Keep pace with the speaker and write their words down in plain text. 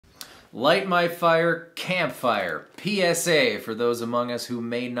Light My Fire, Campfire. PSA for those among us who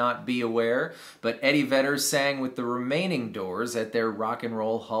may not be aware, but Eddie Vedder sang with the remaining Doors at their Rock and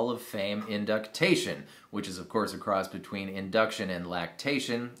Roll Hall of Fame induction, which is of course a cross between induction and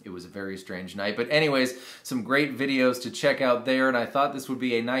lactation. It was a very strange night. But anyways, some great videos to check out there, and I thought this would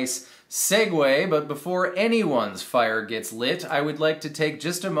be a nice segue, but before anyone's fire gets lit, I would like to take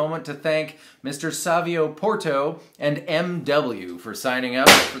just a moment to thank Mr. Savio Porto and MW for signing up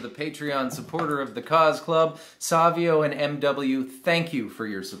for the Patreon supporter of the Cause Club. Savio and MW, thank you for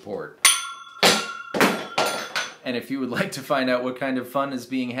your support. And if you would like to find out what kind of fun is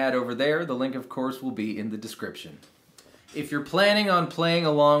being had over there, the link of course will be in the description. If you're planning on playing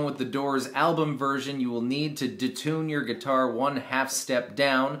along with the Doors album version, you will need to detune your guitar 1/2 step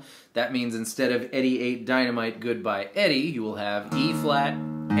down. That means instead of Eddie 8 Dynamite Goodbye Eddie, you will have E flat,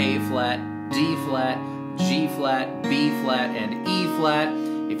 A flat, D flat, G flat, B flat, and E flat.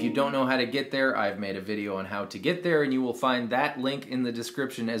 If you don't know how to get there, I've made a video on how to get there, and you will find that link in the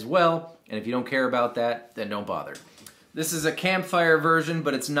description as well. And if you don't care about that, then don't bother. This is a Campfire version,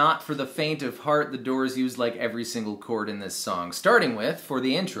 but it's not for the faint of heart. The Doors used like every single chord in this song. Starting with, for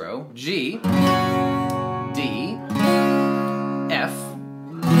the intro, G, D, F,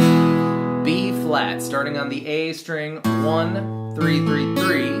 B flat, starting on the A string, 1, 3, 3,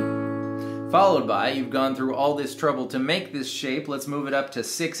 3, followed by, you've gone through all this trouble to make this shape, let's move it up to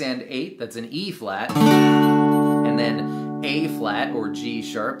 6 and 8, that's an E flat, and then A flat or G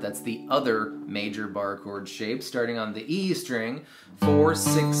sharp, that's the other major bar chord shape, starting on the E string, 4,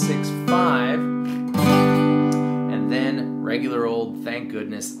 6, 6, 5, and then regular old, thank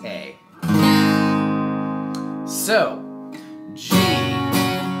goodness, A. So, G,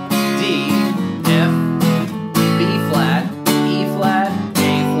 D, F, B flat, E flat,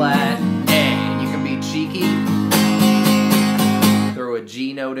 A flat, A. You can be cheeky. Throw a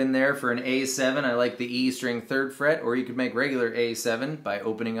G note in there for an A7. I like the E string 3rd fret, or you could make regular A7 by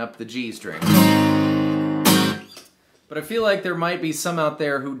opening up the G string. But I feel like there might be some out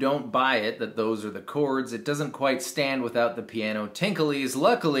there who don't buy it, that those are the chords. It doesn't quite stand without the piano tinklies.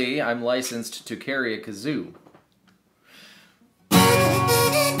 Luckily, I'm licensed to carry a kazoo.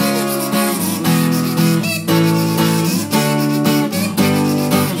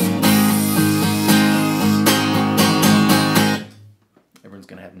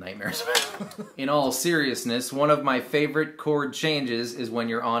 Gonna have nightmares. In all seriousness, one of my favorite chord changes is when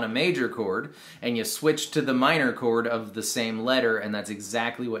you're on a major chord and you switch to the minor chord of the same letter, and that's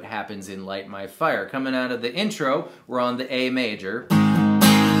exactly what happens in Light My Fire. Coming out of the intro, we're on the A major,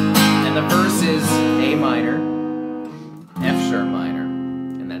 and the verse is A minor, F sharp minor,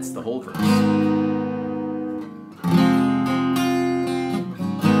 and that's the whole verse.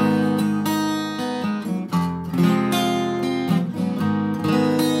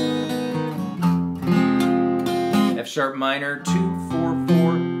 F sharp minor, 2, 4,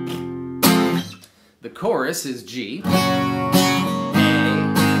 4. The chorus is G, A,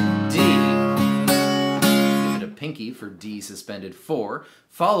 D. Give it a pinky for D suspended 4,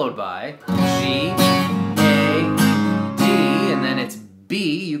 followed by G, A, D, and then it's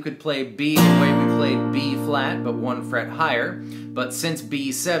B. You could play B the way we played B flat, but 1 fret higher. But since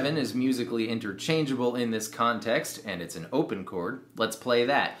B7 is musically interchangeable in this context, and it's an open chord, let's play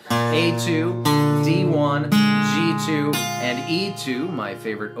that. A2, D1, G2, and E2, my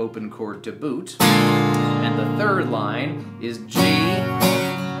favorite open chord to boot. And the 3rd line is G,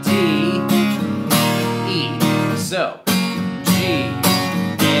 D, E. So, G,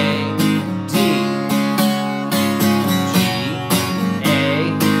 A, D, G, A,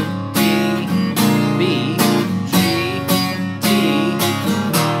 D, B, G, D,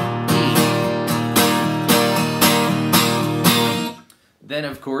 E. Then,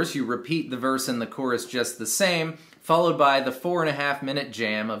 of course, you repeat the verse and the chorus just the same, followed by the 4.5 minute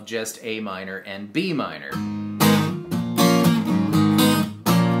jam of just A minor and B minor.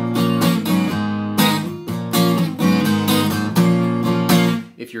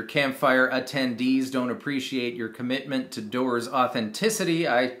 If your Campfire attendees don't appreciate your commitment to Doors authenticity,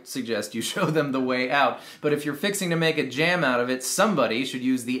 I suggest you show them the way out. But if you're fixing to make a jam out of it, somebody should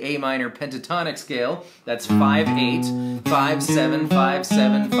use the A minor pentatonic scale. That's 5-8, 5-7,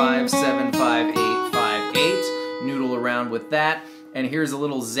 5-7, 5-7, 5-8, 5-8. Noodle around with that. And here's a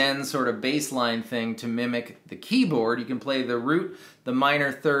little Zen sort of bass line thing to mimic the keyboard. You can play the root, the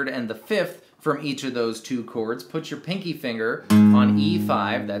minor 3rd, and the 5th from each of those 2 chords. Put your pinky finger on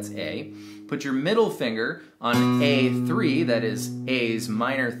E5, that's A. Put your middle finger on A3, that is A's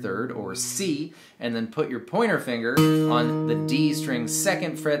minor 3rd, or C. And then put your pointer finger on the D string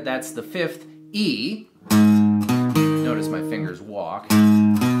 2nd fret, that's the 5th, E. Notice my fingers walk.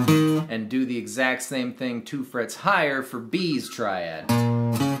 and do the exact same thing 2 frets higher for B's triad.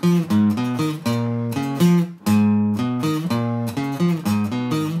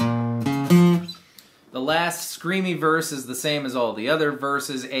 The last screamy verse is the same as all the other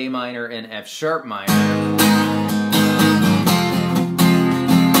verses, A minor and F sharp minor.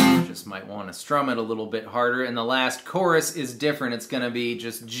 Just might want to strum it a little bit harder, and the last chorus is different. It's going to be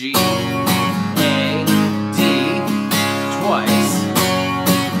just G, A, D, twice,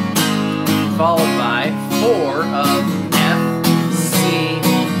 followed by 4 of F, C,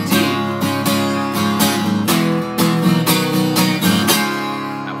 D.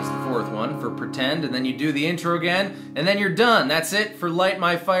 That was the 4th one for Pretend, and then you do the intro again, and then you're done. That's it for Light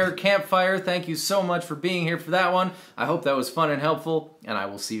My Fire Campfire. Thank you so much for being here for that one. I hope that was fun and helpful, and I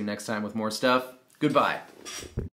will see you next time with more stuff. Goodbye.